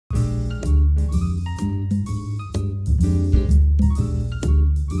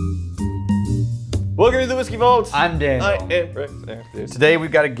Welcome to the Whiskey Vault. I'm Daniel. I am Rick. Today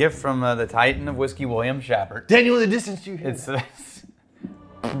we've got a gift from the Titan of Whiskey, William Schappert. Daniel in the distance, do you hear It's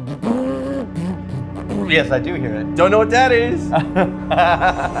yes, I do hear it. Don't know what that is.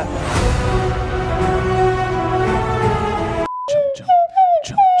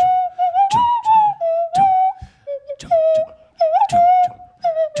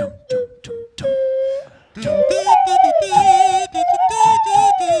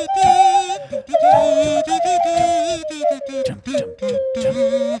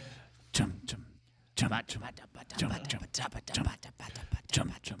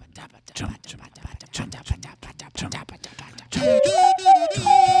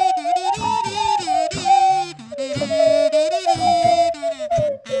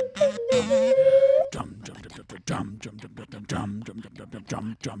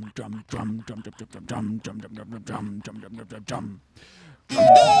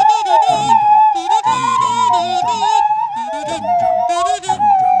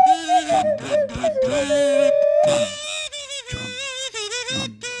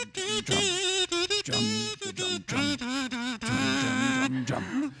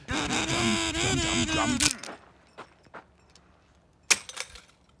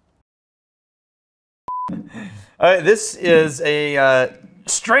 This is a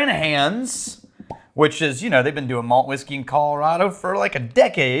Stranahan's, which is, you know, they've been doing malt whiskey in Colorado for like a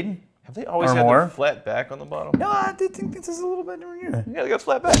decade. Have they always had their flat back on the bottom? No, I did think this is a little bit different. Yeah, they got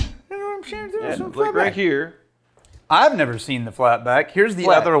flat back. Yeah, Look right here. I've never seen the flat back. Here's the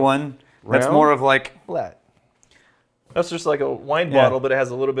other one. That's Round. more of like Flat. That's just like a wine bottle, but it has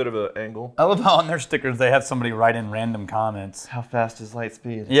a little bit of an angle. I love how on their stickers they have somebody write in random comments. How fast is light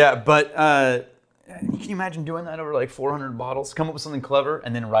speed? Yeah, but can you imagine doing that over like 400 bottles? Come up with something clever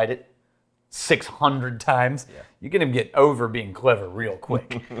and then write it 600 times. Yeah. You're gonna get over being clever real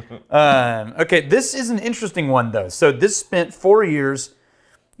quick. Okay, this is an interesting one though. So this spent 4 years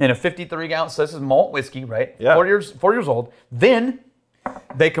in a 53 gallon. So this is malt whiskey, right? Yeah. 4 years old. Then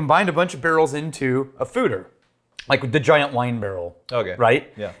they combined a bunch of barrels into a fooder, like the giant wine barrel. Okay.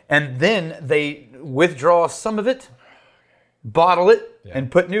 Right? Yeah. And then they withdraw some of it, bottle it,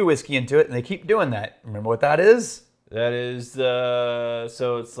 and put new whiskey into it, and they keep doing that. Remember what that is? That is,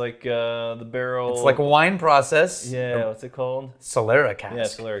 so it's like the barrel. It's like a wine process. Yeah, what's it called? Solera cask. Yeah,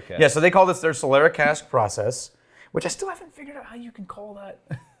 Solera cask. Yeah, so they call this their Solera cask process, which I still haven't figured out how you can call that.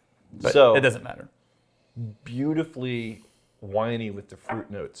 But so it doesn't matter. Beautifully winey with the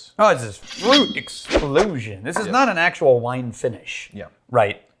fruit notes. Oh, it's this fruit explosion. This is not an actual wine finish. Yeah.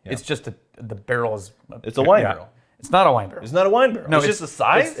 Right. Yeah. It's just the barrel is. It's a wine barrel. It's not a wine barrel. It's not a wine barrel. No, it's just a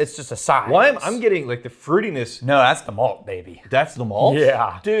size? It's just a size. Why I'm getting like the fruitiness. No, that's the malt, baby. That's the malt?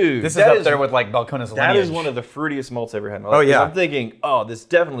 Yeah. Dude. This is up there with like Balcones That Lineage. is one of the fruitiest malts I've ever had in my life. Oh, yeah. I'm thinking, oh, this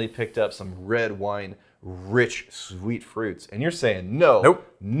definitely picked up some red wine, rich, sweet fruits. And you're saying, no.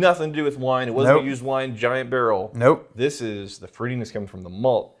 Nope. Nothing to do with wine. It wasn't Nope. a used wine, giant barrel. Nope. This is the fruitiness coming from the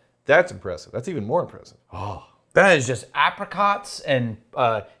malt. That's impressive. That's even more impressive. Oh. That is just apricots and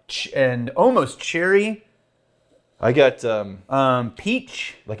almost cherry. I got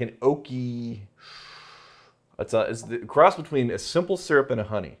Peach. like an oaky. It's the cross between a simple syrup and a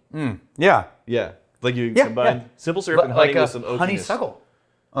honey. Yeah. Yeah, like you Yeah, combine yeah. simple syrup and honey like with some a oakiness. honeysuckle,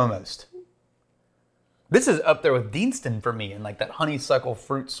 almost. This is up there with Deanston for me, and like that honeysuckle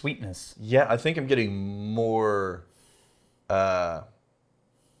fruit sweetness. Yeah, I think I'm getting more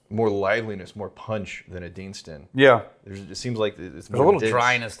liveliness, more punch than a Deanston. Yeah. It seems like it's There's more a little dense.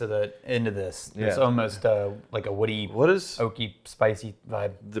 dryness to the end of this. It's Yeah. almost like a woody, oaky, spicy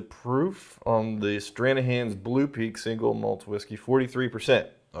vibe. The proof on the Stranahan's Blue Peak single malt whiskey? 43%.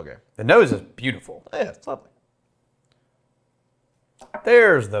 Okay. The nose is beautiful. Oh, yeah, it's lovely.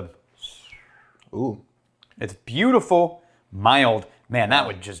 There's the. Ooh. It's beautiful, mild. Man, that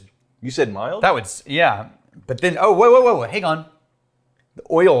would just. You said mild? That would, yeah. But then, oh, wait, hang on. The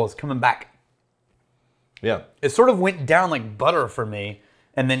oil is coming back. Yeah. It sort of went down like butter for me,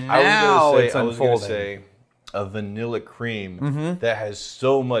 and then now it's unfolding. I was going to say a vanilla cream that has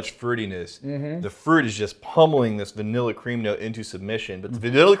so much fruitiness. The fruit is just pummeling this vanilla cream note into submission, but the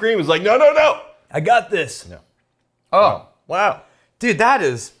vanilla cream is like, no. I got this. No. Oh, Wow. dude,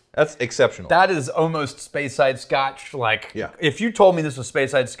 that's exceptional. That is almost Speyside Scotch. Like, Yeah. if you told me this was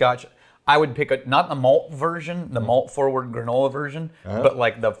Speyside Scotch, I would pick not the malt version, the malt forward granola version, but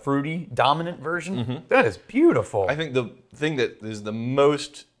like the fruity dominant version. That is beautiful. I think the thing that is the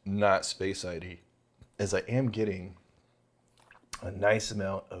most not Speyside-y is I am getting a nice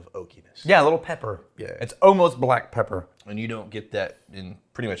amount of oakiness. Yeah, a little pepper. Yeah. It's almost black pepper. And you don't get that in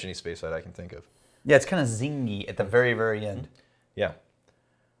pretty much any Speyside I can think of. Yeah, it's kind of zingy at the very, very end. Yeah.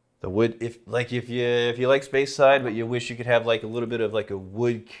 The wood, if you like Space Side, but you wish you could have like a little bit of like a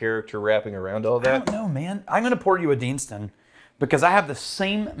wood character wrapping around all I that. don't know, man. I'm gonna pour you a Deanston because I have the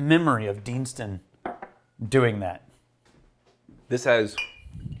same memory of Deanston doing that. This has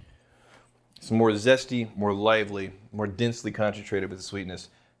some more zesty, more lively, more densely concentrated with the sweetness.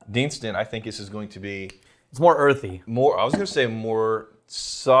 Deanston, I think this is going to be It's more earthy. more. I was going to say more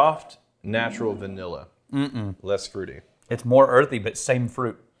soft, natural vanilla, less fruity. It's more earthy, but same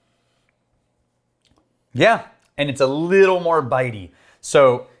fruit. Yeah, and it's a little more bitey.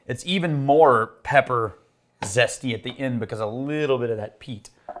 So it's even more pepper zesty at the end because a little bit of that peat.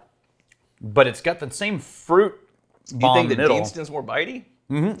 But it's got the same fruit bomb You think the middle. Deanston's more bitey?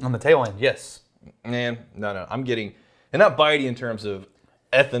 On the tail end, yes. Man, no. I'm getting, and not bitey in terms of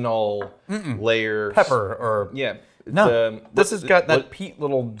ethanol layers. Pepper or... Yeah. No, this has got that what- peat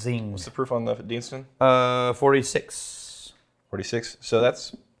little zing. What's the proof on the Deanston? 46. 46. So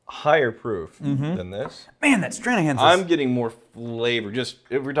that's higher proof than this. Man, that Stranahan's I'm getting more flavor. Just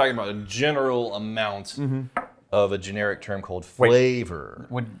if we're talking about a general amount of a generic term called flavor.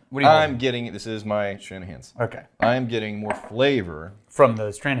 What do you I'm mean? getting, this is my Stranahan's. Okay. I'm getting more flavor From the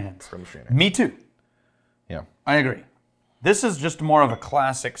Stranahan's. from the Stranahan. Me too. Yeah. I agree. This is just more of a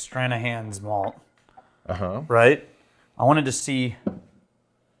classic Stranahan's malt, Uh-huh. right? I wanted to see...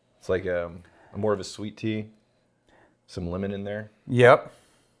 It's like more of a sweet tea. Some lemon in there. Yep.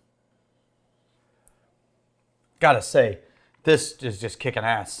 Gotta say, this is just kicking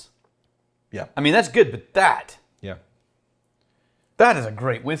ass. Yeah. I mean, that's good, but that Yeah. is a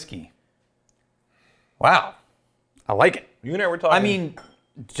great whiskey. Wow. I like it. You and I were talking. I mean,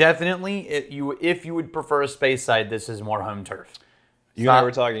 definitely, if you would prefer a Space Side, this is more home turf. you and I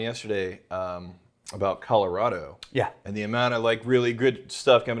were talking yesterday about Colorado. Yeah. And the amount of like really good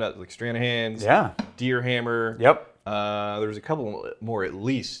stuff coming out, like Stranahan's, Yeah. Deer Hammer. Yep. There's a couple more at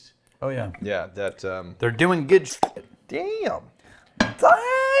least. Oh, yeah. Yeah, that. They're doing good shit. Damn.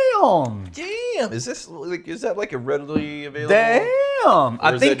 Damn. Damn. Is that like a readily available? Damn. Or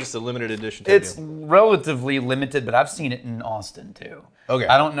I is think that just a limited edition type it's deal? relatively limited, but I've seen it in Austin too. Okay.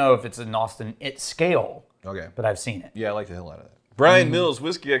 I don't know if it's in Austin at scale, Okay. but I've seen it. Yeah, I like the hell out of that. Brian Mills,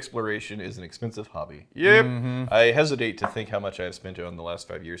 whiskey exploration is an expensive hobby. Yep. I hesitate to think how much I have spent on the last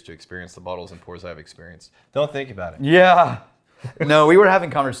 5 years to experience the bottles and pours I've experienced. Don't think about it. Yeah. No, we were having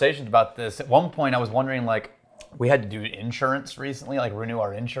conversations about this. At one point, I was wondering, like, we had to do insurance recently, like renew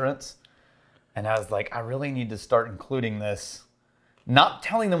our insurance. And I was like, I really need to start including this. Not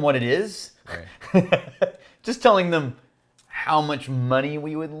telling them what it is, Right. just telling them how much money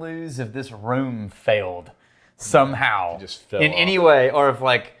we would lose if this room failed somehow. Just fell in off. any way, or if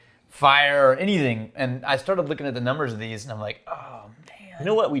like fire or anything. And I started looking at the numbers of these and I'm like, oh man. You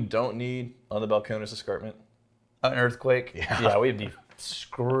know what we don't need on the Balcones escarpment? An earthquake? Yeah. We'd be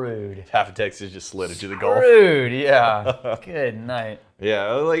screwed. Half of Texas just slid into the Gulf. Screwed, yeah. Good night.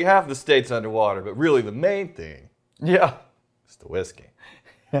 Yeah, like half the state's underwater, but really the main thing Yeah. is the whiskey.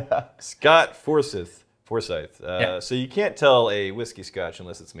 Scott Forsyth. Yeah. So you can't tell a whiskey scotch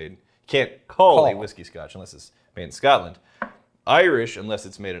unless it's made. You can't call a Call. whiskey scotch unless it's made in Scotland. Irish unless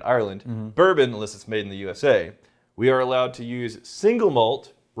it's made in Ireland. Bourbon unless it's made in the USA. We are allowed to use single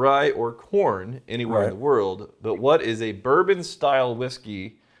malt, rye, or corn anywhere in Right. the world. But what is a bourbon style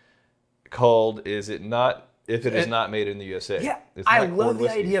whiskey called? Is it not? If it is not made in the USA? Yeah, It's I not love corn the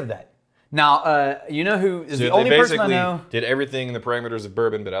whiskey. idea of that. Now, you know who is So the they only person I basically know? did everything in the parameters of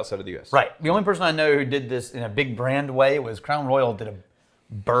bourbon, but outside of the U.S. Right. The only person I know who did this in a big brand way was Crown Royal did a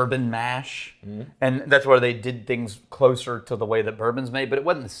bourbon mash. And that's where they did things closer to the way that bourbon's made, but it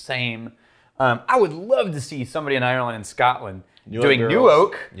wasn't the same. I would love to see somebody in Ireland and Scotland doing Oak New barrels.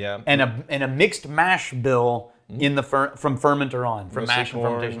 Oak Yeah. and a mixed mash bill in the from fermenter on, from Roasted mash and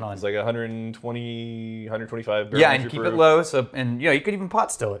corn, fermentation on. It's like 120, 125 barrel Yeah, and entry keep it proof. low. So, and you could even pot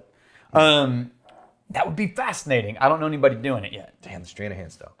still it. That would be fascinating. I don't know anybody doing it yet. Damn, the Stranahan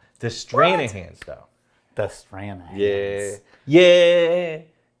style. The Stranahan style. The Stranahan.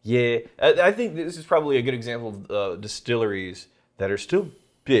 Yeah. I think this is probably a good example of distilleries that are still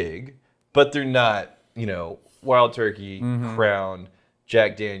big, but they're not, Wild Turkey, Crown,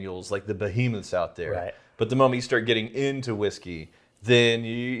 Jack Daniels, like the behemoths out there. Right. But the moment you start getting into whiskey, then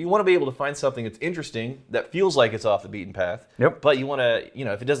you want to be able to find something that's interesting, that feels like it's off the beaten path. Yep. But you want to,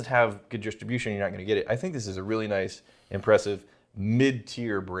 if it doesn't have good distribution, you're not going to get it. I think this is a really nice, impressive,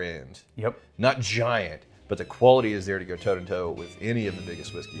 mid-tier brand. Yep. Not giant, but the quality is there to go toe-to-toe with any of the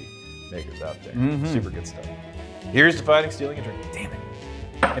biggest whiskey makers out there. Super good stuff. Here's to finding, stealing, and drinking. Damn it.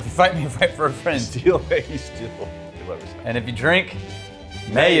 If you fight me, fight for a friend. Steal, you steal. Whoever's And if you drink,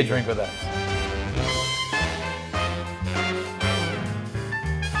 may you drink with us.